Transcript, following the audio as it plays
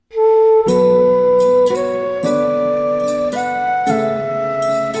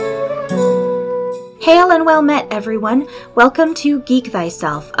Hail and well met, everyone. Welcome to Geek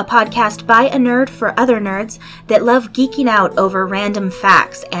Thyself, a podcast by a nerd for other nerds that love geeking out over random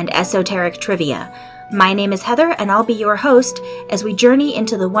facts and esoteric trivia. My name is Heather, and I'll be your host as we journey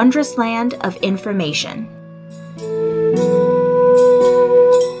into the wondrous land of information.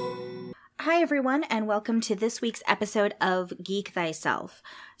 Hi, everyone, and welcome to this week's episode of Geek Thyself.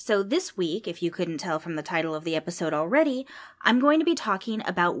 So this week, if you couldn't tell from the title of the episode already, I'm going to be talking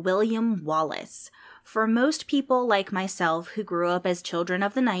about William Wallace. For most people like myself who grew up as children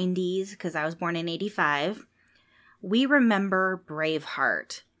of the 90s, because I was born in 85, we remember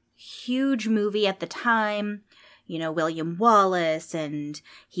Braveheart. Huge movie at the time, you know, William Wallace, and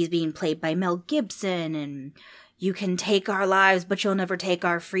he's being played by Mel Gibson, and you can take our lives, but you'll never take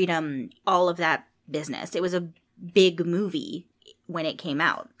our freedom, all of that business. It was a big movie when it came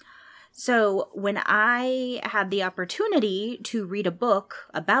out. So when I had the opportunity to read a book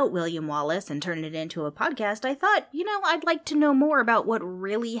about William Wallace and turn it into a podcast, I thought, I'd like to know more about what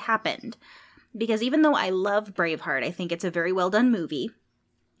really happened. Because even though I love Braveheart, I think it's a very well done movie,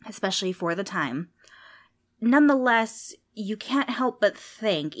 especially for the time. Nonetheless, you can't help but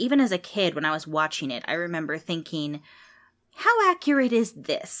think, even as a kid when I was watching it, I remember thinking, how accurate is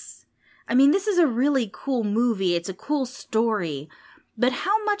this? I mean, this is a really cool movie, it's a cool story, but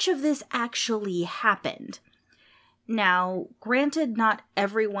how much of this actually happened? Now, granted, not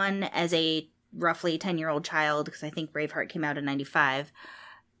everyone as a roughly 10-year-old child, because I think Braveheart came out in 95,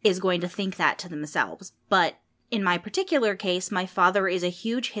 is going to think that to themselves, but in my particular case, my father is a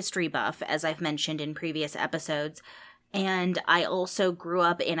huge history buff, as I've mentioned in previous episodes, and I also grew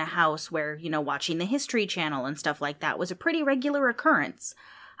up in a house where, watching the History Channel and stuff like that was a pretty regular occurrence.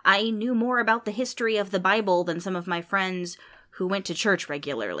 I knew more about the history of the Bible than some of my friends who went to church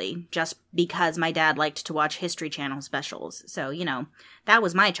regularly, just because my dad liked to watch History Channel specials. So, that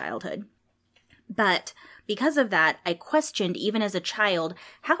was my childhood. But because of that, I questioned, even as a child,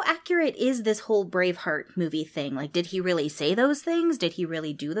 how accurate is this whole Braveheart movie thing? Like, did he really say those things? Did he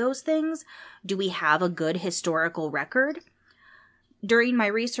really do those things? Do we have a good historical record? During my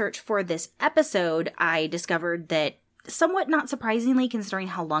research for this episode, I discovered that, somewhat not surprisingly considering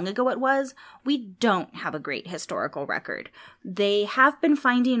how long ago it was, we don't have a great historical record. They have been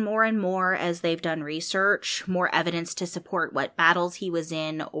finding more and more as they've done research, more evidence to support what battles he was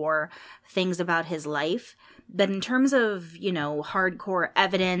in or things about his life. But in terms of, hardcore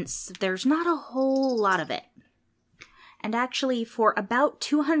evidence, there's not a whole lot of it. And actually, for about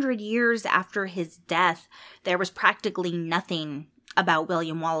 200 years after his death, there was practically nothing about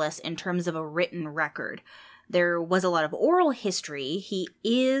William Wallace in terms of a written record. There was a lot of oral history. He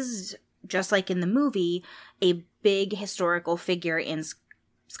is, just like in the movie, a big historical figure in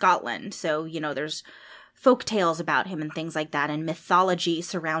Scotland. So, there's folk tales about him and things like that, and mythology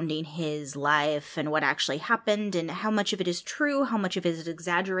surrounding his life and what actually happened and how much of it is true, how much of it is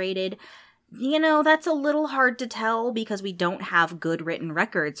exaggerated. That's a little hard to tell because we don't have good written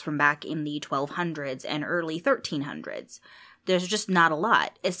records from back in the 1200s and early 1300s. There's just not a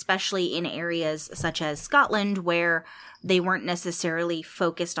lot, especially in areas such as Scotland where they weren't necessarily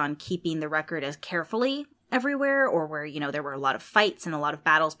focused on keeping the record as carefully everywhere, or where, there were a lot of fights and a lot of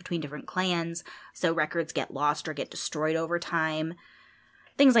battles between different clans, so records get lost or get destroyed over time.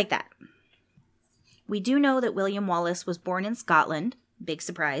 Things like that. We do know that William Wallace was born in Scotland, big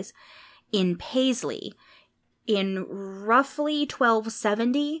surprise, in Paisley, in roughly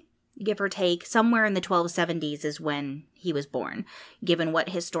 1270, give or take. Somewhere in the 1270s is when he was born. Given what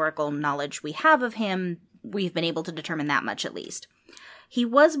historical knowledge we have of him, we've been able to determine that much at least. He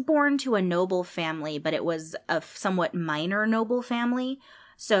was born to a noble family, but it was a somewhat minor noble family.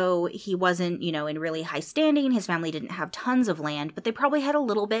 So he wasn't, in really high standing. His family didn't have tons of land, but they probably had a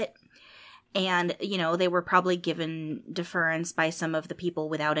little bit. And, they were probably given deference by some of the people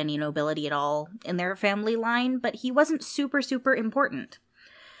without any nobility at all in their family line, but he wasn't super, super important.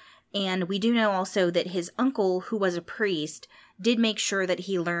 And we do know also that his uncle, who was a priest, did make sure that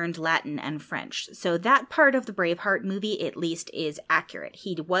he learned Latin and French. So that part of the Braveheart movie, at least, is accurate.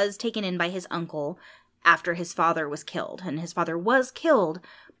 He was taken in by his uncle after his father was killed. And his father was killed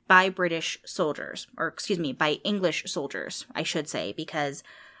by British soldiers. Or, by English soldiers, I should say, because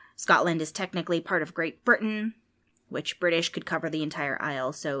Scotland is technically part of Great Britain, which British could cover the entire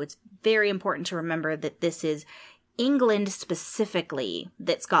Isle. So it's very important to remember that this is England specifically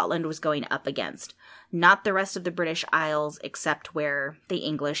that Scotland was going up against, not the rest of the British Isles, except where the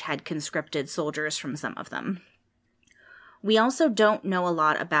English had conscripted soldiers from some of them. We also don't know a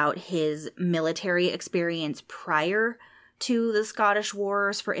lot about his military experience prior to the Scottish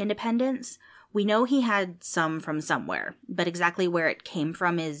Wars for Independence. We know he had some from somewhere, but exactly where it came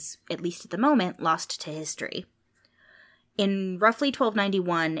from is, at least at the moment, lost to history. In roughly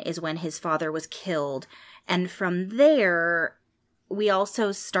 1291 is when his father was killed, and from there, we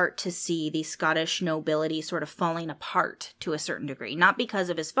also start to see the Scottish nobility sort of falling apart to a certain degree. Not because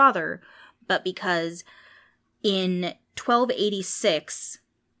of his father, but because in 1286,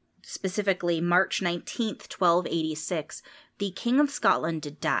 specifically March 19th, 1286, the King of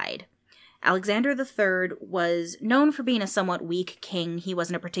Scotland died. Alexander III was known for being a somewhat weak king. He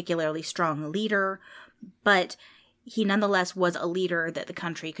wasn't a particularly strong leader, but he nonetheless was a leader that the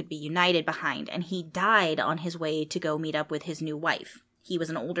country could be united behind, and he died on his way to go meet up with his new wife. He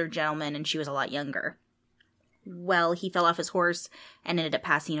was an older gentleman, and she was a lot younger. Well, he fell off his horse and ended up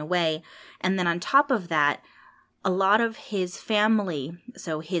passing away, and then on top of that, a lot of his family,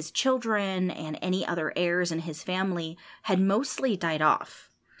 so his children and any other heirs in his family, had mostly died off.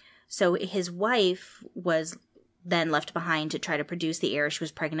 So his wife was then left behind to try to produce the heir. She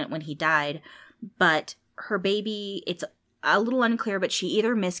was pregnant when he died, but her baby, it's a little unclear, but she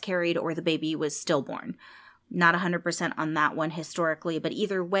either miscarried or the baby was stillborn. Not 100% on that one historically, but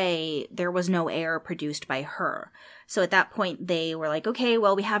either way, there was no heir produced by her. So at that point, they were like, okay,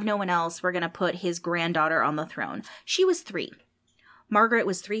 well, we have no one else. We're going to put his granddaughter on the throne. She was 3. Margaret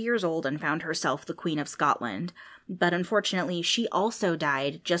was 3 years old and found herself the Queen of Scotland. But unfortunately, she also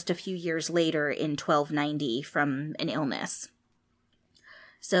died just a few years later in 1290 from an illness.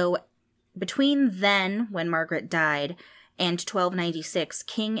 So between then, when Margaret died, and 1296,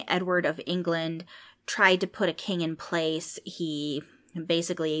 King Edward of England tried to put a king in place. He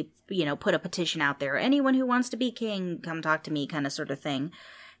basically, put a petition out there. Anyone who wants to be king, come talk to me, kind of sort of thing.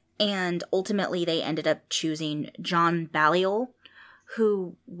 And ultimately, they ended up choosing John Balliol,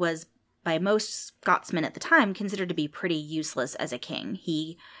 who was, by most Scotsmen at the time, considered to be pretty useless as a king.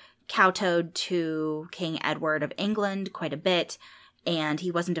 He kowtowed to King Edward of England quite a bit, and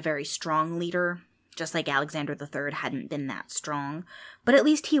he wasn't a very strong leader, just like Alexander III hadn't been that strong. But at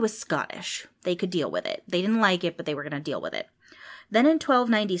least he was Scottish. They could deal with it. They didn't like it, but they were going to deal with it. Then in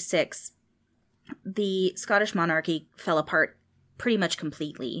 1296, the Scottish monarchy fell apart pretty much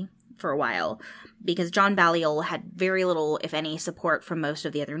completely for a while, because John Balliol had very little, if any, support from most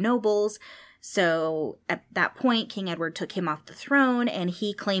of the other nobles. So at that point, King Edward took him off the throne, and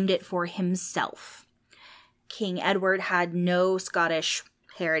he claimed it for himself. King Edward had no Scottish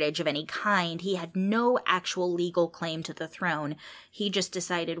heritage of any kind. He had no actual legal claim to the throne. He just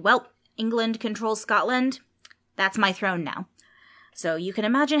decided, well, England controls Scotland. That's my throne now. So you can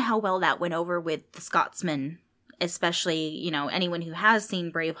imagine how well that went over with the Scotsmen, especially, anyone who has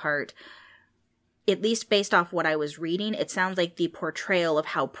seen Braveheart. At least based off what I was reading, it sounds like the portrayal of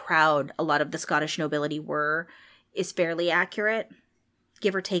how proud a lot of the Scottish nobility were is fairly accurate.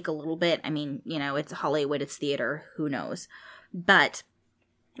 Give or take a little bit. I mean, it's Hollywood, it's theater, who knows. But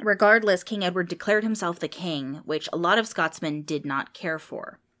regardless, King Edward declared himself the king, which a lot of Scotsmen did not care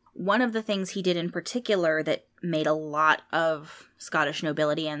for. One of the things he did in particular that made a lot of Scottish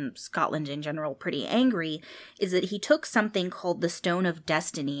nobility and Scotland in general pretty angry is that he took something called the Stone of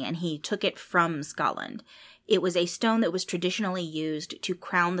Destiny, and he took it from Scotland. It was a stone that was traditionally used to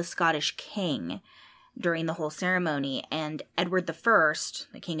crown the Scottish king during the whole ceremony, and Edward I,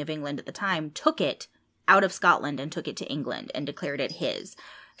 the King of England at the time, took it out of Scotland and took it to England and declared it his.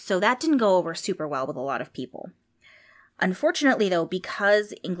 So that didn't go over super well with a lot of people. Unfortunately, though,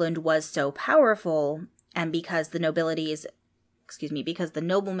 because England was so powerful, and because the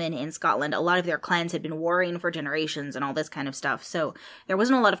noblemen in Scotland, a lot of their clans had been warring for generations and all this kind of stuff, so there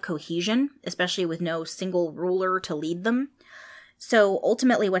wasn't a lot of cohesion, especially with no single ruler to lead them. So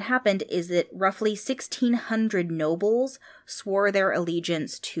ultimately what happened is that roughly 1,600 nobles swore their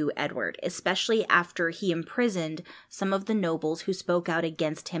allegiance to Edward, especially after he imprisoned some of the nobles who spoke out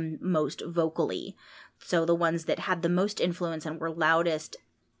against him most vocally. So the ones that had the most influence and were loudest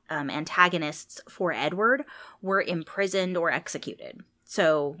antagonists for Edward were imprisoned or executed.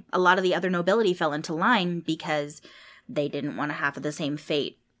 So a lot of the other nobility fell into line because they didn't want to have the same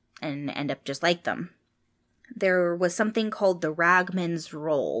fate and end up just like them. There was something called the Ragman's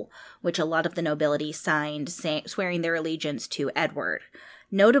Roll, which a lot of the nobility signed, swearing their allegiance to Edward.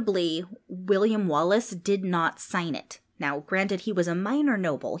 Notably, William Wallace did not sign it. Now, granted, he was a minor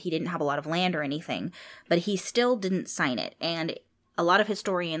noble. He didn't have a lot of land or anything, but he still didn't sign it. And a lot of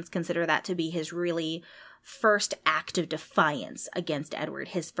historians consider that to be his really first act of defiance against Edward.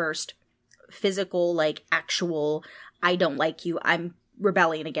 His first physical, actual, I don't like you, I'm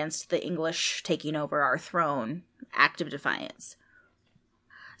rebelling against the English taking over our throne act of defiance.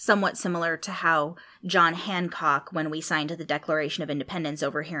 somewhat similar to how John Hancock, when we signed the Declaration of Independence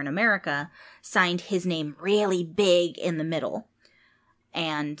over here in America, signed his name really big in the middle.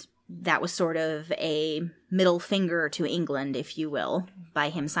 And that was sort of a middle finger to England, if you will, by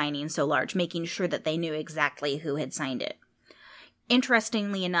him signing so large, making sure that they knew exactly who had signed it.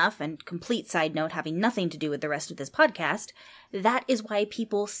 Interestingly enough, and complete side note having nothing to do with the rest of this podcast, that is why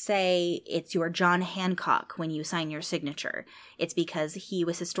people say it's your John Hancock when you sign your signature. It's because he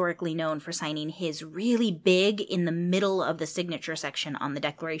was historically known for signing his really big in the middle of the signature section on the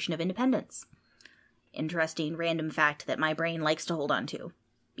Declaration of Independence. Interesting random fact that my brain likes to hold on to.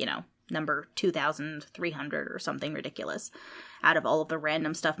 You know, number 2,300 or something ridiculous out of all of the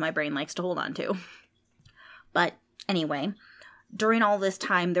random stuff my brain likes to hold on to. But anyway, during all this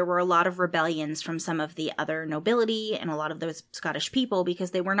time, there were a lot of rebellions from some of the other nobility and a lot of those Scottish people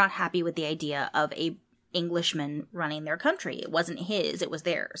because they were not happy with the idea of a Englishman running their country. It wasn't his, it was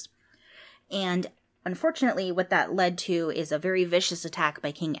theirs. And unfortunately, what that led to is a very vicious attack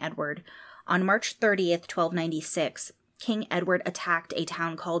by King Edward. On March 30th, 1296, King Edward attacked a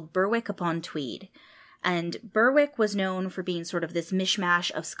town called Berwick-upon-Tweed. And Berwick was known for being sort of this mishmash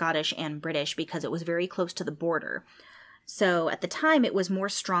of Scottish and British because it was very close to the border. So at the time, it was more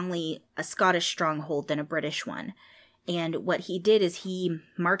strongly a Scottish stronghold than a British one. And what he did is he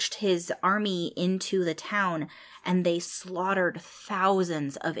marched his army into the town, and they slaughtered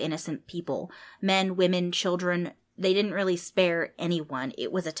thousands of innocent people. Men, women, children. They didn't really spare anyone.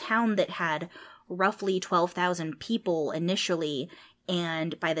 It was a town that had roughly 12,000 people initially,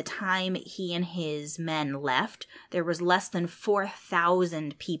 and by the time he and his men left, there was less than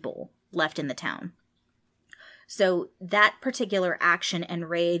 4,000 people left in the town. So that particular action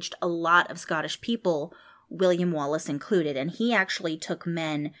enraged a lot of Scottish people, William Wallace included, and he actually took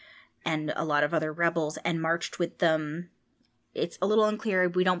men and a lot of other rebels and marched with them. It's a little unclear.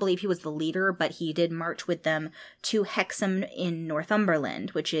 We don't believe he was the leader, but he did march with them to Hexham in Northumberland,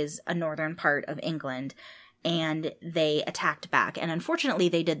 which is a northern part of England, and they attacked back. And unfortunately,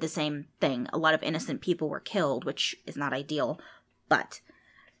 they did the same thing. A lot of innocent people were killed, which is not ideal, but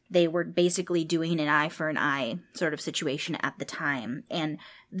they were basically doing an eye for an eye sort of situation at the time. And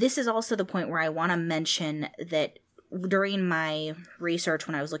this is also the point where I want to mention that during my research,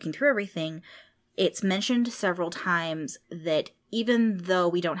 when I was looking through everything, it's mentioned several times that even though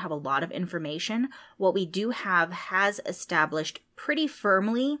we don't have a lot of information, what we do have has established pretty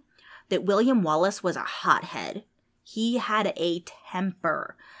firmly that William Wallace was a hothead. He had a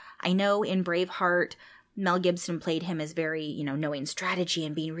temper. I know in Braveheart, Mel Gibson played him as very, knowing strategy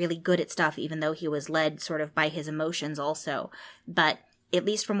and being really good at stuff, even though he was led sort of by his emotions also. But at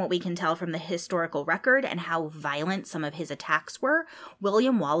least from what we can tell from the historical record and how violent some of his attacks were,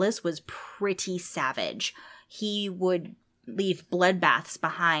 William Wallace was pretty savage. He would leave bloodbaths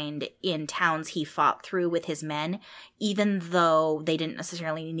behind in towns he fought through with his men, even though they didn't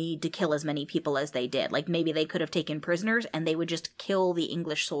necessarily need to kill as many people as they did. Like, maybe they could have taken prisoners and they would just kill the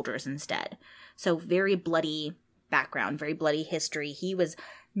English soldiers instead. So very bloody background, very bloody history. He was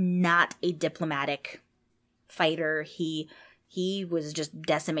not a diplomatic fighter. He was just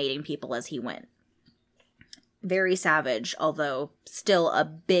decimating people as he went. Very savage, although still a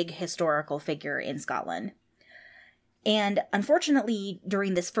big historical figure in Scotland. And unfortunately,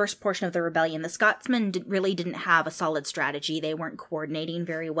 during this first portion of the rebellion, the Scotsmen really didn't have a solid strategy. They weren't coordinating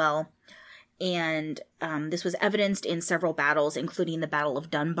very well. And this was evidenced in several battles, including the Battle of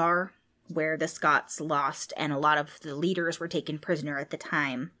Dunbar, where the Scots lost and a lot of the leaders were taken prisoner at the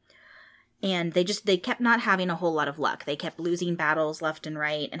time. And they kept not having a whole lot of luck. They kept losing battles left and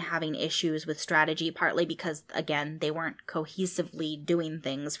right and having issues with strategy, partly because, again, they weren't cohesively doing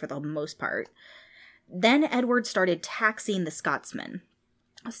things for the most part. Then Edward started taxing the Scotsmen.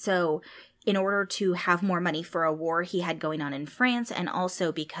 So in order to have more money for a war he had going on in France, and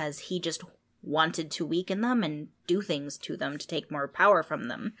also because he just wanted to weaken them and do things to them to take more power from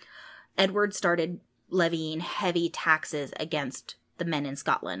them, Edward started levying heavy taxes against the men in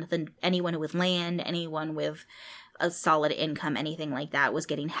Scotland. Anyone with land, anyone with a solid income, anything like that was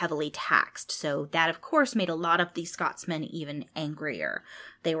getting heavily taxed. So that, of course, made a lot of these Scotsmen even angrier.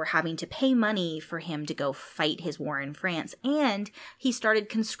 They were having to pay money for him to go fight his war in France, and he started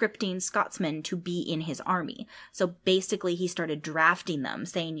conscripting Scotsmen to be in his army. So basically, he started drafting them,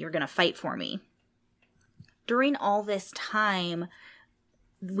 saying, "You're going to fight for me." During all this time,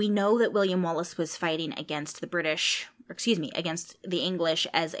 we know that William Wallace was fighting against against the English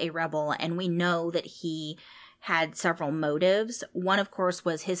as a rebel, and we know that he had several motives. One, of course,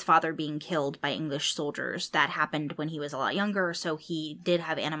 was his father being killed by English soldiers. That happened when he was a lot younger, so he did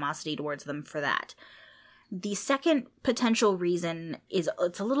have animosity towards them for that. The second potential reason is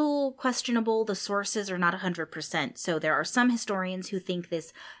it's a little questionable. The sources are not 100%. So there are some historians who think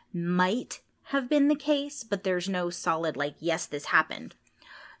this might have been the case, but there's no solid, like, yes, this happened.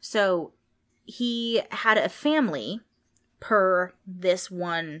 So he had a family per this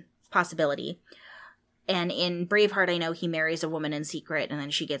one possibility. And in Braveheart, I know he marries a woman in secret and then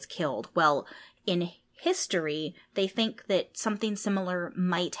she gets killed. Well, in history, they think that something similar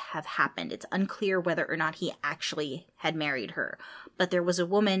might have happened. It's unclear whether or not he actually had married her. But there was a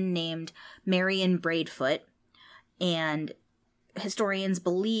woman named Marion Braidfoot, and historians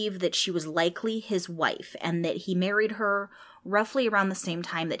believe that she was likely his wife and that he married her roughly around the same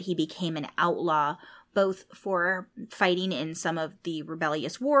time that he became an outlaw, both for fighting in some of the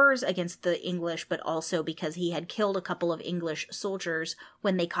rebellious wars against the English, but also because he had killed a couple of English soldiers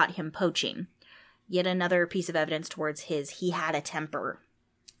when they caught him poaching. Yet another piece of evidence towards he had a temper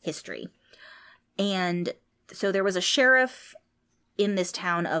history. And so there was a sheriff in this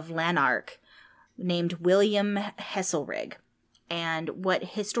town of Lanark named William Heselrigg. And what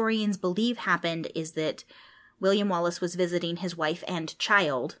historians believe happened is that William Wallace was visiting his wife and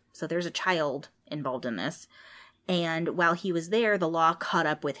child, so there's a child involved in this, and while he was there, the law caught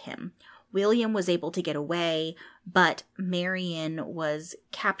up with him. William was able to get away, but Marion was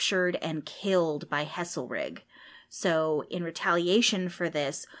captured and killed by Heselrigg. So in retaliation for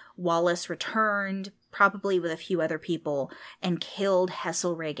this, Wallace returned, probably with a few other people, and killed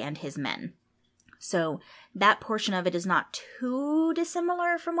Heselrigg and his men. So that portion of it is not too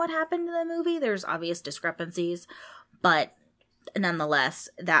dissimilar from what happened in the movie. There's obvious discrepancies, but nonetheless,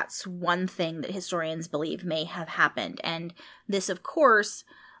 that's one thing that historians believe may have happened. And this, of course,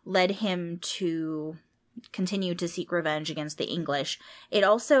 led him to continue to seek revenge against the English. It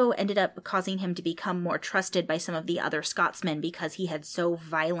also ended up causing him to become more trusted by some of the other Scotsmen because he had so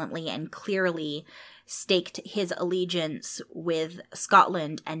violently and clearly staked his allegiance with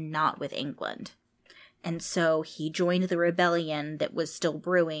Scotland and not with England. And so he joined the rebellion that was still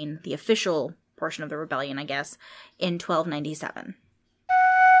brewing, the official portion of the rebellion, I guess, in 1297.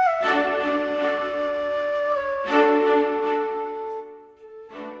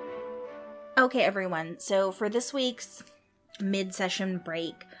 Okay, everyone, so for this week's mid-session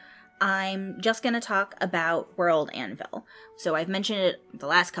break, I'm just going to talk about World Anvil. So I've mentioned it the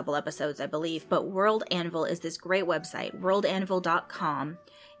last couple episodes, I believe, but World Anvil is this great website, worldanvil.com.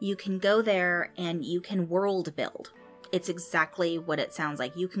 You can go there and you can world build. It's exactly what it sounds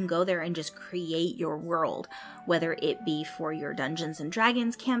like. You can go there and just create your world, whether it be for your Dungeons and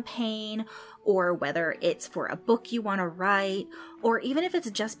Dragons campaign, or whether it's for a book you want to write, or even if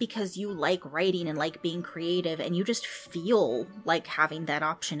it's just because you like writing and like being creative and you just feel like having that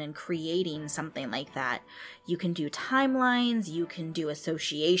option and creating something like that. You can do timelines, you can do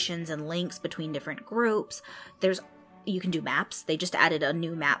associations and links between different groups. You can do maps. They just added a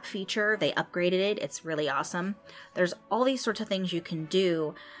new map feature. They upgraded it. It's really awesome. There's all these sorts of things you can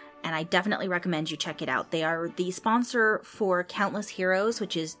do, and I definitely recommend you check it out. They are the sponsor for Countless Heroes,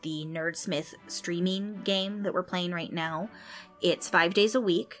 which is the Nerdsmith streaming game that we're playing right now. It's 5 days a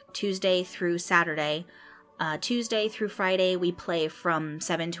week, Tuesday through Saturday. Tuesday through Friday, we play from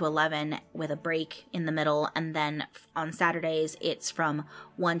 7 to 11 with a break in the middle, and then on Saturdays, it's from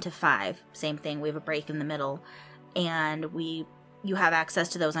 1 to 5. Same thing, we have a break in the middle. And you have access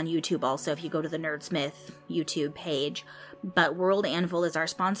to those on YouTube also if you go to the Nerdsmith YouTube page. But World Anvil is our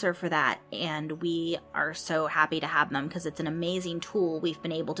sponsor for that, and we are so happy to have them because it's an amazing tool. We've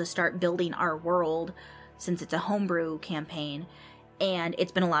been able to start building our world since it's a homebrew campaign, and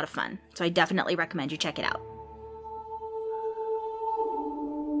it's been a lot of fun. So I definitely recommend you check it out.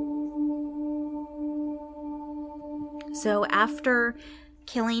 So after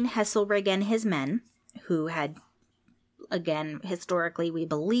killing Heselrigg and his men, who had, again, historically, we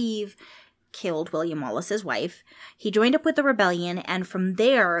believe, killed William Wallace's wife, he joined up with the rebellion, and from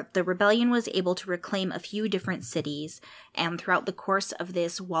there, the rebellion was able to reclaim a few different cities, and throughout the course of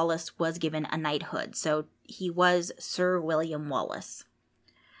this, Wallace was given a knighthood, so he was Sir William Wallace.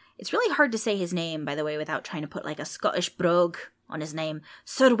 It's really hard to say his name, by the way, without trying to put like a Scottish brogue on his name.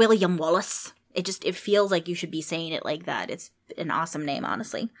 Sir William Wallace. It feels like you should be saying it like that. It's an awesome name,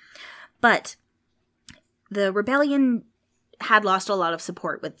 honestly. But the rebellion had lost a lot of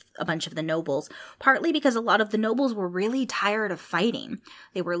support with a bunch of the nobles, partly because a lot of the nobles were really tired of fighting.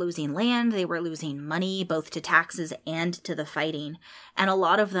 They were losing land, they were losing money, both to taxes and to the fighting, and a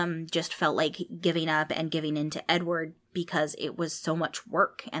lot of them just felt like giving up and giving in to Edward because it was so much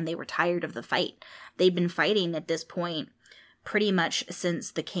work and they were tired of the fight. They'd been fighting at this point pretty much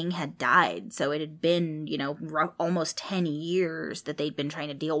since the king had died. So it had been, almost 10 years that they'd been trying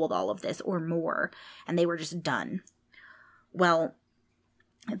to deal with all of this or more, and they were just done. Well,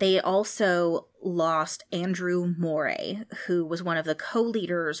 they also lost Andrew Moray, who was one of the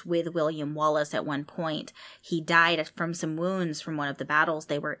co-leaders with William Wallace at one point. He died from some wounds from one of the battles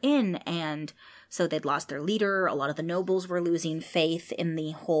they were in, and so they'd lost their leader. A lot of the nobles were losing faith in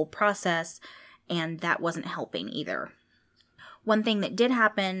the whole process, and that wasn't helping either. One thing that did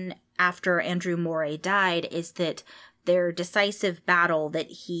happen after Andrew Moray died is that their decisive battle that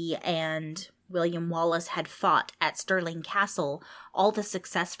he and William Wallace had fought at Stirling Castle, all the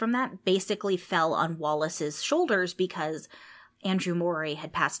success from that basically fell on Wallace's shoulders because Andrew Moray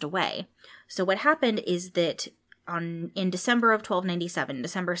had passed away. So what happened is that in December of 1297,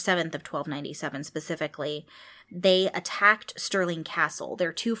 December 7th of 1297 specifically, they attacked Stirling Castle.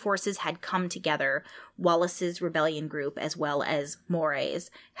 Their two forces had come together. Wallace's rebellion group, as well as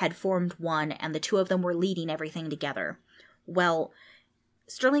Moray's, had formed one, and the two of them were leading everything together. Well,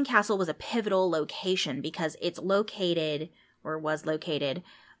 Stirling Castle was a pivotal location because it's located, or was located,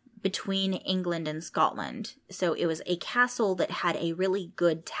 between England and Scotland. So it was a castle that had a really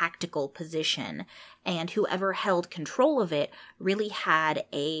good tactical position, and whoever held control of it really had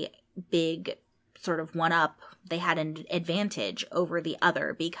a big sort of one-up. They had an advantage over the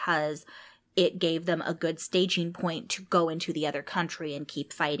other because it gave them a good staging point to go into the other country and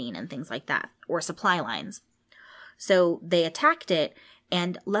keep fighting and things like that, or supply lines. So they attacked it,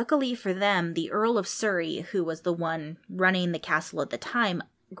 and luckily for them, the Earl of Surrey, who was the one running the castle at the time,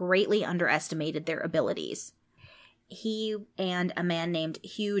 greatly underestimated their abilities. He and a man named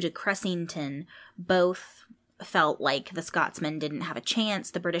Hugh de Cressington both felt like the Scotsmen didn't have a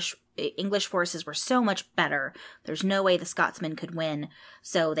chance. The English forces were so much better. There's no way the Scotsmen could win.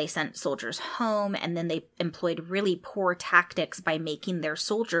 So they sent soldiers home, and then they employed really poor tactics by making their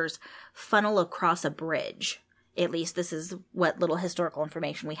soldiers funnel across a bridge. At least this is what little historical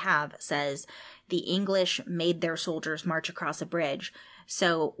information we have says. The English made their soldiers march across a bridge.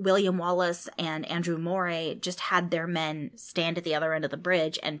 So William Wallace and Andrew Moray just had their men stand at the other end of the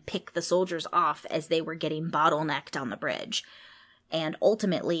bridge and pick the soldiers off as they were getting bottlenecked on the bridge. And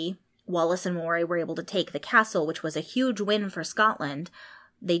ultimately, Wallace and Moray were able to take the castle, which was a huge win for Scotland.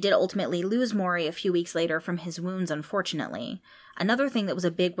 They did ultimately lose Moray a few weeks later from his wounds, unfortunately. Another thing that was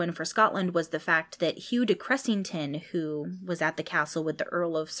a big win for Scotland was the fact that Hugh de Cressington, who was at the castle with the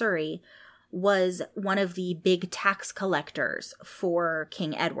Earl of Surrey, was one of the big tax collectors for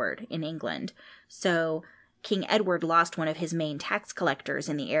King Edward in England. So King Edward lost one of his main tax collectors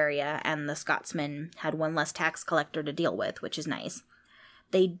in the area, and the Scotsmen had one less tax collector to deal with, which is nice.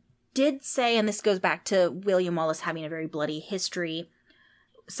 They did say, and this goes back to William Wallace having a very bloody history,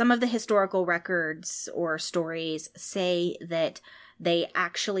 some of the historical records or stories say that they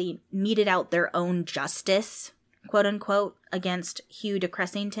actually meted out their own justice, quote unquote, against Hugh de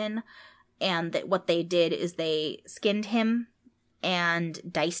Cressington, and that what they did is they skinned him and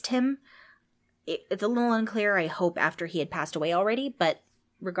diced him. It's a little unclear, I hope, after he had passed away already, but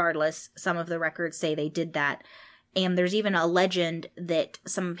regardless, some of the records say they did that. And there's even a legend that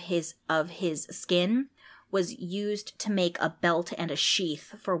some of his skin was used to make a belt and a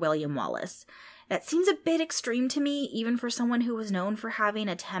sheath for William Wallace. That seems a bit extreme to me, even for someone who was known for having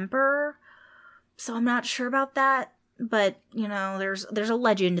a temper. So I'm not sure about that. But, there's a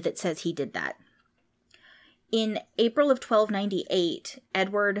legend that says he did that. In April of 1298,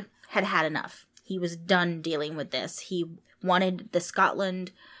 Edward had had enough. He was done dealing with this. He wanted the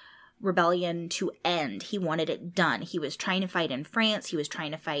Scotland rebellion to end. He wanted it done. He was trying to fight in France. He was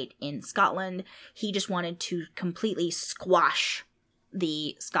trying to fight in Scotland. He just wanted to completely squash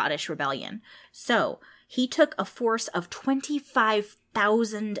the Scottish rebellion. So he took a force of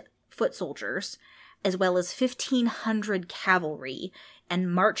 25,000 foot soldiers, as well as 1,500 cavalry,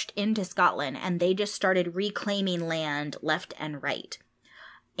 and marched into Scotland, and they just started reclaiming land left and right.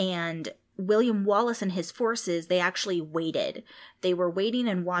 And William Wallace and his forces, they actually waited. They were waiting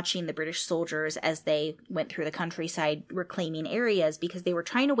and watching the British soldiers as they went through the countryside reclaiming areas, because they were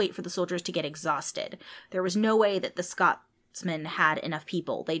trying to wait for the soldiers to get exhausted. There was no way that the Scotsmen had enough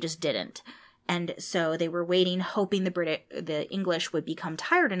people. They just didn't. And so they were waiting, hoping the English would become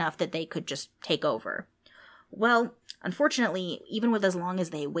tired enough that they could just take over. Well, unfortunately, even with as long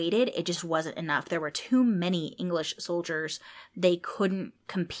as they waited, it just wasn't enough. There were too many English soldiers. They couldn't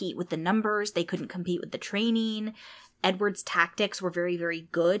compete with the numbers. They couldn't compete with the training. Edward's tactics were very, very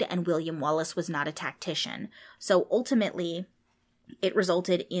good, and William Wallace was not a tactician. So ultimately, it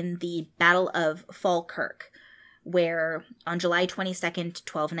resulted in the Battle of Falkirk, where on July 22nd,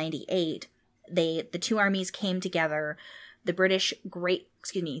 1298, the two armies came together.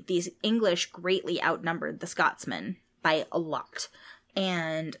 these English greatly outnumbered the Scotsmen by a lot.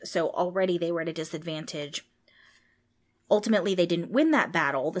 And so already they were at a disadvantage. Ultimately, they didn't win that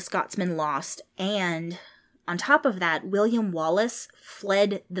battle. The Scotsmen lost. And on top of that, William Wallace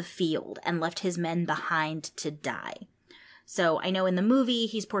fled the field and left his men behind to die. So I know in the movie,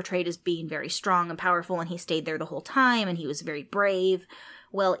 he's portrayed as being very strong and powerful, and he stayed there the whole time, and he was very brave.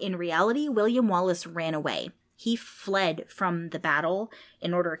 Well, in reality, William Wallace ran away. He fled from the battle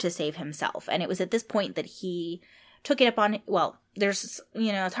in order to save himself. And it was at this point that he took it upon,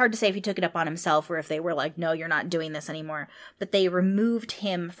 it's hard to say if he took it upon himself or if they were like, no, you're not doing this anymore. But they removed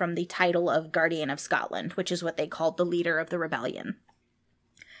him from the title of Guardian of Scotland, which is what they called the leader of the rebellion.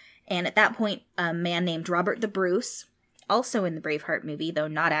 And at that point, a man named Robert the Bruce, also in the Braveheart movie, though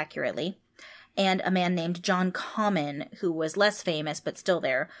not accurately, and a man named John Comyn, who was less famous but still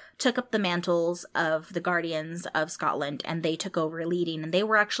there, took up the mantles of the Guardians of Scotland, and they took over leading, and they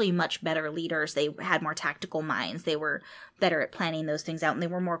were actually much better leaders. They had more tactical minds. They were better at planning those things out, and they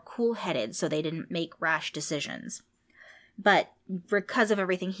were more cool-headed, so they didn't make rash decisions. But because of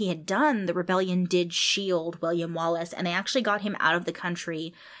everything he had done, the rebellion did shield William Wallace, and they actually got him out of the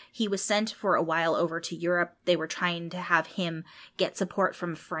country. He was sent for a while over to Europe. They were trying to have him get support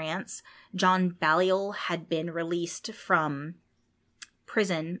from France. John Balliol had been released from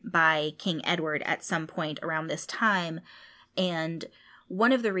prison by King Edward at some point around this time, and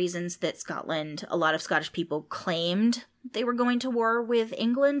one of the reasons that a lot of Scottish people claimed they were going to war with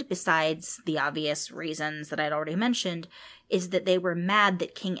England, besides the obvious reasons that I'd already mentioned, is that they were mad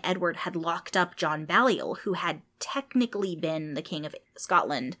that King Edward had locked up John Balliol, who had technically been the King of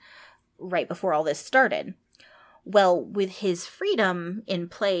Scotland right before all this started. Well, with his freedom in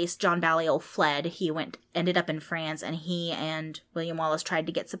place, John Balliol fled. He ended up in France, and he and William Wallace tried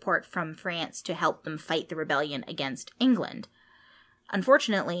to get support from France to help them fight the rebellion against England.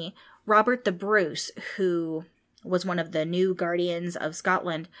 Unfortunately, Robert the Bruce, who was one of the new Guardians of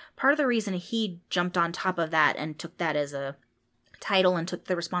Scotland, part of the reason he jumped on top of that and took that as a title and took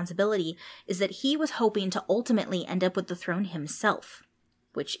the responsibility is that he was hoping to ultimately end up with the throne himself,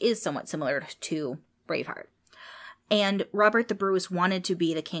 which is somewhat similar to Braveheart. And Robert the Bruce wanted to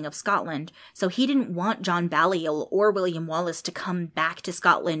be the King of Scotland, so he didn't want John Balliol or William Wallace to come back to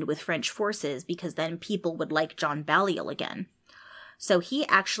Scotland with French forces, because then people would like John Balliol again. So he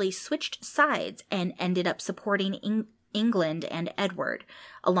actually switched sides and ended up supporting England and Edward,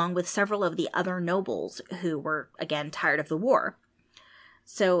 along with several of the other nobles who were, again, tired of the war.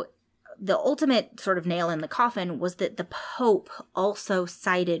 So the ultimate sort of nail in the coffin was that the Pope also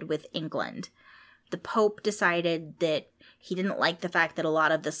sided with England. The Pope decided that he didn't like the fact that a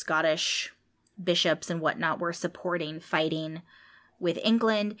lot of the Scottish bishops and whatnot were supporting fighting with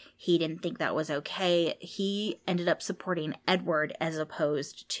England. He didn't think that was okay. He ended up supporting Edward as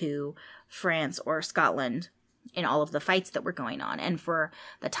opposed to France or Scotland in all of the fights that were going on. And for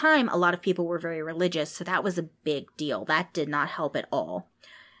the time, a lot of people were very religious, so that was a big deal. That did not help at all.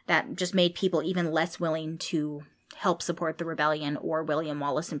 That just made people even less willing to help support the rebellion, or William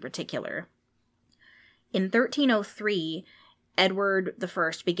Wallace in particular. In 1303, Edward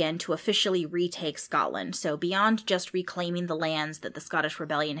I began to officially retake Scotland, so beyond just reclaiming the lands that the Scottish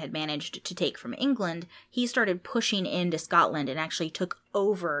Rebellion had managed to take from England, he started pushing into Scotland and actually took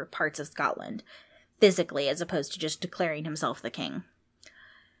over parts of Scotland, physically, as opposed to just declaring himself the king.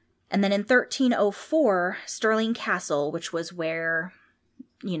 And then in 1304, Stirling Castle, which was where,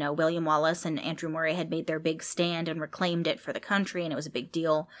 William Wallace and Andrew Murray had made their big stand and reclaimed it for the country, and it was a big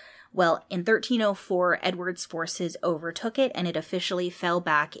deal. Well, in 1304, Edward's forces overtook it, and it officially fell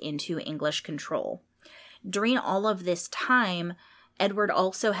back into English control. During all of this time, Edward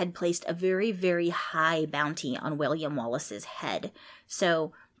also had placed a very, very high bounty on William Wallace's head.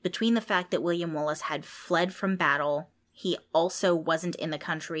 So, between the fact that William Wallace had fled from battle, he also wasn't in the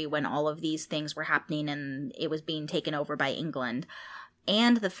country when all of these things were happening and it was being taken over by England,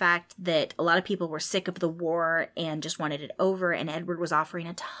 and the fact that a lot of people were sick of the war and just wanted it over, and Edward was offering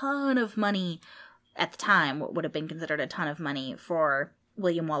a ton of money at the time, what would have been considered a ton of money for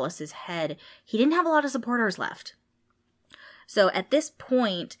William Wallace's head, he didn't have a lot of supporters left. So at this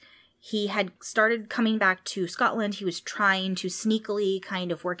point, he had started coming back to Scotland. He was trying to sneakily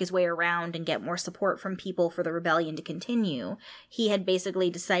kind of work his way around and get more support from people for the rebellion to continue. He had basically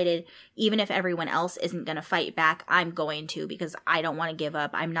decided, even if everyone else isn't going to fight back, I'm going to, because I don't want to give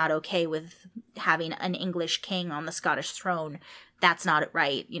up. I'm not okay with having an English king on the Scottish throne. That's not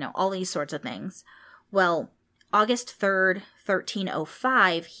right. All these sorts of things. Well, August 3rd,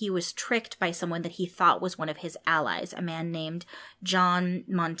 1305, he was tricked by someone that he thought was one of his allies, a man named John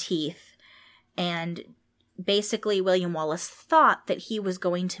Monteith. And basically William Wallace thought that he was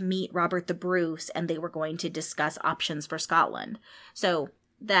going to meet Robert the Bruce and they were going to discuss options for Scotland. So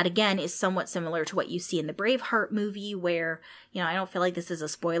that, again, is somewhat similar to what you see in the Braveheart movie where, I don't feel like this is a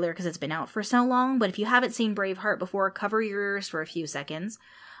spoiler because it's been out for so long, but if you haven't seen Braveheart before, cover your ears for a few seconds.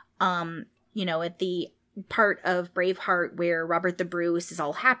 At the part of Braveheart where Robert the Bruce is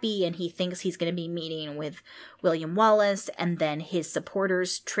all happy and he thinks he's going to be meeting with William Wallace, and then his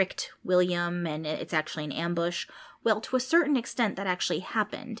supporters tricked William and it's actually an ambush. Well, to a certain extent that actually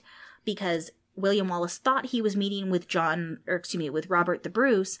happened because William Wallace thought he was meeting with with Robert the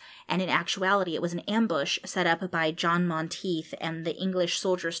Bruce, and in actuality it was an ambush set up by John Monteith, and the English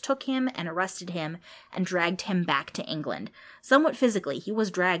soldiers took him and arrested him and dragged him back to England. Somewhat physically, he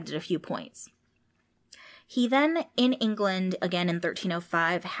was dragged at a few points. He then, in England, again in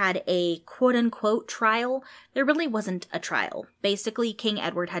 1305, had a quote-unquote trial. There really wasn't a trial. Basically, King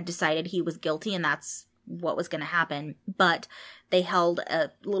Edward had decided he was guilty, and that's what was going to happen, but they held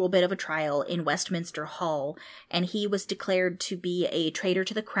a little bit of a trial in Westminster Hall, and he was declared to be a traitor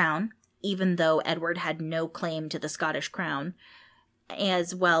to the crown, even though Edward had no claim to the Scottish crown,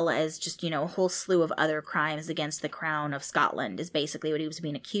 as well as just, a whole slew of other crimes against the crown of Scotland is basically what he was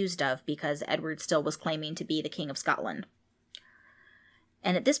being accused of, because Edward still was claiming to be the King of Scotland.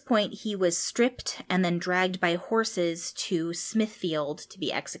 And at this point, he was stripped and then dragged by horses to Smithfield to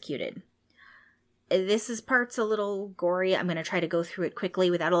be executed. This part's a little gory. I'm going to try to go through it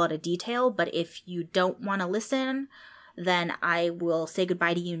quickly without a lot of detail, but if you don't want to listen, then I will say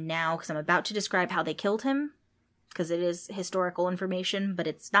goodbye to you now because I'm about to describe how they killed him, because it is historical information, but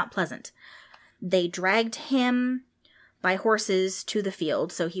it's not pleasant. They dragged him by horses to the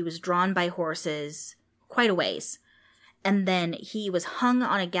field, so he was drawn by horses quite a ways, and then he was hung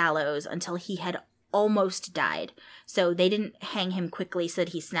on a gallows until he had almost died. So they didn't hang him quickly so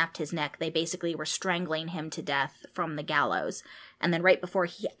that he snapped his neck. They basically were strangling him to death from the gallows. And then right before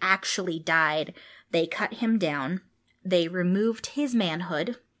he actually died, they cut him down. They removed his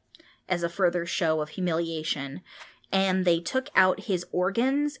manhood as a further show of humiliation. And they took out his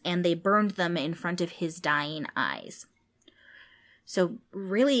organs and they burned them in front of his dying eyes. So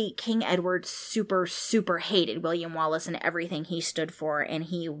really, King Edward super, super hated William Wallace and everything he stood for, and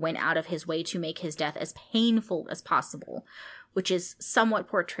he went out of his way to make his death as painful as possible, which is somewhat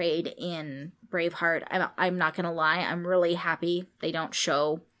portrayed in Braveheart. I'm not going to lie, I'm really happy they don't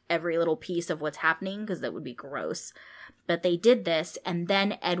show every little piece of what's happening, because that would be gross. But they did this, and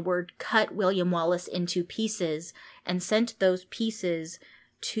then Edward cut William Wallace into pieces and sent those pieces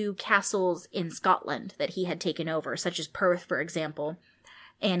to castles in Scotland that he had taken over, such as Perth, for example,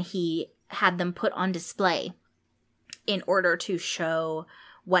 and he had them put on display in order to show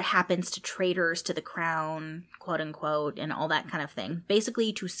what happens to traitors to the crown, quote-unquote, and all that kind of thing.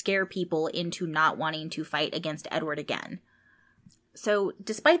 Basically to scare people into not wanting to fight against Edward again. So,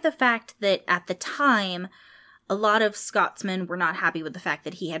 despite the fact that at the time, a lot of Scotsmen were not happy with the fact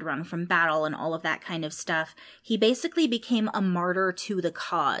that he had run from battle and all of that kind of stuff, he basically became a martyr to the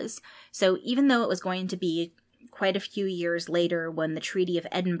cause. So even though it was going to be quite a few years later when the Treaty of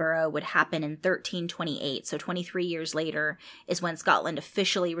Edinburgh would happen in 1328, so 23 years later is when Scotland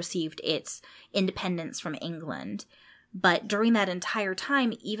officially received its independence from England. But during that entire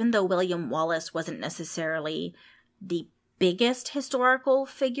time, even though William Wallace wasn't necessarily the biggest historical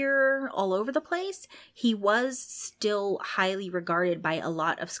figure all over the place, he was still highly regarded by a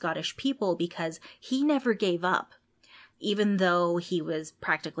lot of Scottish people because he never gave up. Even though he was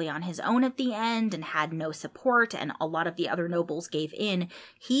practically on his own at the end and had no support and a lot of the other nobles gave in,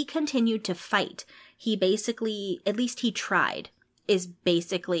 he continued to fight. He basically, at least he tried, is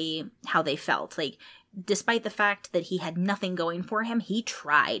basically how they felt. Like, despite the fact that he had nothing going for him, he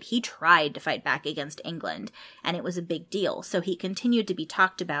tried to fight back against England, and it was a big deal. So he continued to be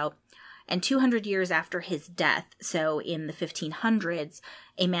talked about, and 200 years after his death, so in the 1500s,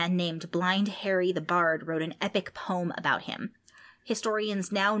 a man named Blind Harry the Bard wrote an epic poem about him.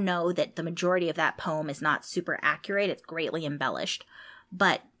 Historians now know that the majority of that poem is not super accurate, it's greatly embellished,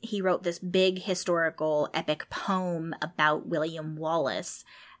 but he wrote this big historical epic poem about William Wallace,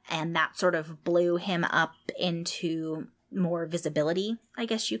 and that sort of blew him up into more visibility, I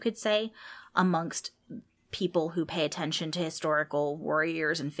guess you could say, amongst people who pay attention to historical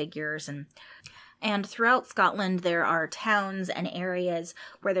warriors and figures. And throughout Scotland, there are towns and areas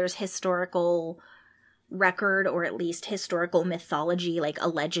where there's historical record, or at least historical mythology, like a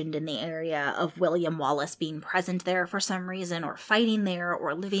legend in the area of William Wallace being present there for some reason, or fighting there,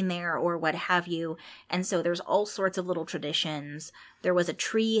 or living there, or what have you. And so there's all sorts of little traditions. There was a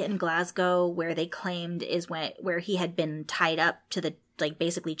tree in Glasgow where they claimed is where he had been tied up to the like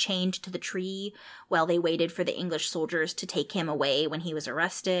basically chained to the tree while they waited for the English soldiers to take him away when he was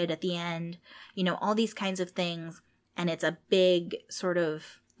arrested at the end. You know, all these kinds of things. And it's a big sort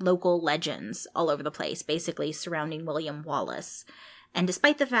of local legends all over the place, basically surrounding William Wallace. And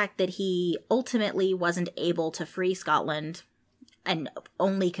despite the fact that he ultimately wasn't able to free Scotland and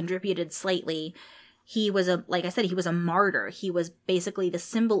only contributed slightly, he was like I said, he was a martyr. He was basically the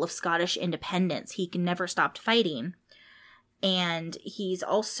symbol of Scottish independence. He never stopped fighting. And he's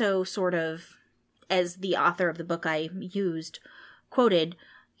also sort of, as the author of the book I used quoted,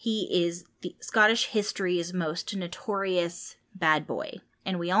 he is the Scottish history's most notorious bad boy.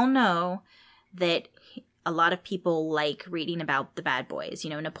 And we all know that a lot of people like reading about the bad boys. You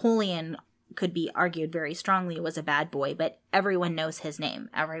know, Napoleon could be argued very strongly was a bad boy, but everyone knows his name.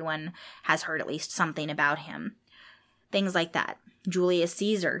 Everyone has heard at least something about him. Things like that. Julius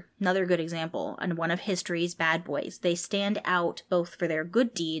Caesar, another good example, and one of history's bad boys. They stand out both for their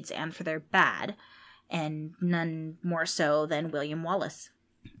good deeds and for their bad, and none more so than William Wallace.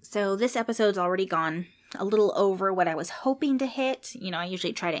 So this episode's already gone a little over what I was hoping to hit. You know, I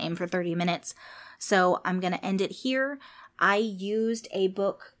usually try to aim for 30 minutes. So I'm going to end it here. I used a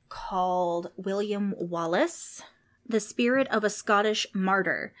book called William Wallace, The Spirit of a Scottish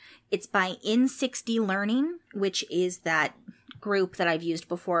Martyr. It's by N60 Learning, which is that group that I've used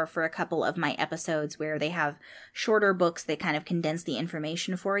before for a couple of my episodes where they have shorter books that kind of condense the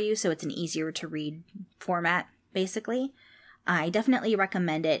information for you, so it's an easier to read format, basically. I definitely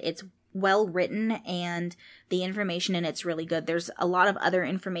recommend it. It's well written and the information in it's really good. There's a lot of other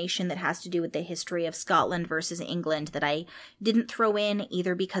information that has to do with the history of Scotland versus England that I didn't throw in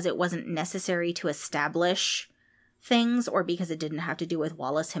either because it wasn't necessary to establish things or because it didn't have to do with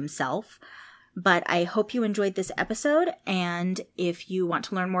Wallace himself. But I hope you enjoyed this episode, and if you want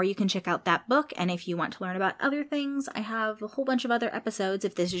to learn more, you can check out that book, and if you want to learn about other things, I have a whole bunch of other episodes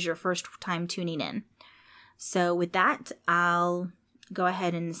if this is your first time tuning in. So with that, I'll go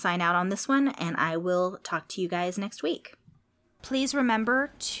ahead and sign out on this one, and I will talk to you guys next week. Please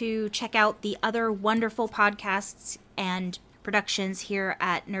remember to check out the other wonderful podcasts and productions here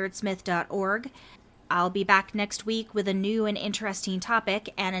at nerdsmith.org. I'll be back next week with a new and interesting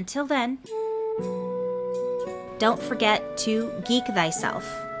topic, and until then, don't forget to geek thyself.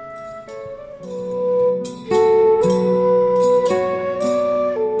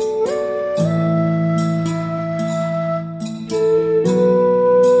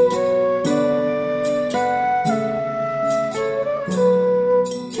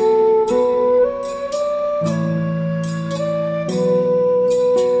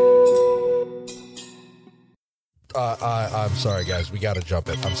 I'm sorry, guys. We got to jump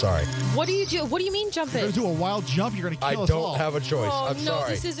it. I'm sorry. What do you do? What do you mean jump You're it? going to do a wild jump? You're going to kill us all. I don't have a choice. Oh, I'm no,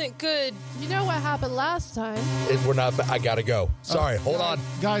 sorry. this isn't good. You know what happened last time? We're not. I got to go. Sorry. Hold on.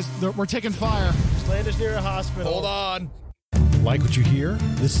 Guys, we're taking fire. Just land us near a hospital. Hold on. Like what you hear?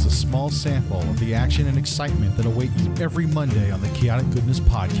 This is a small sample of the action and excitement that await you every Monday on the Chaotic Goodness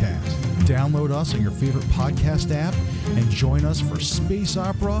Podcast. Download us on your favorite podcast app and join us for space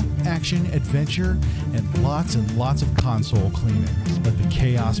opera, action, adventure, and lots of console cleaning. Let the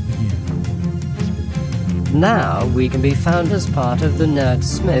chaos begin. Now we can be found as part of the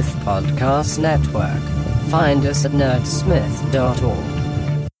Nerdsmith Podcast Network. Find us at nerdsmith.org.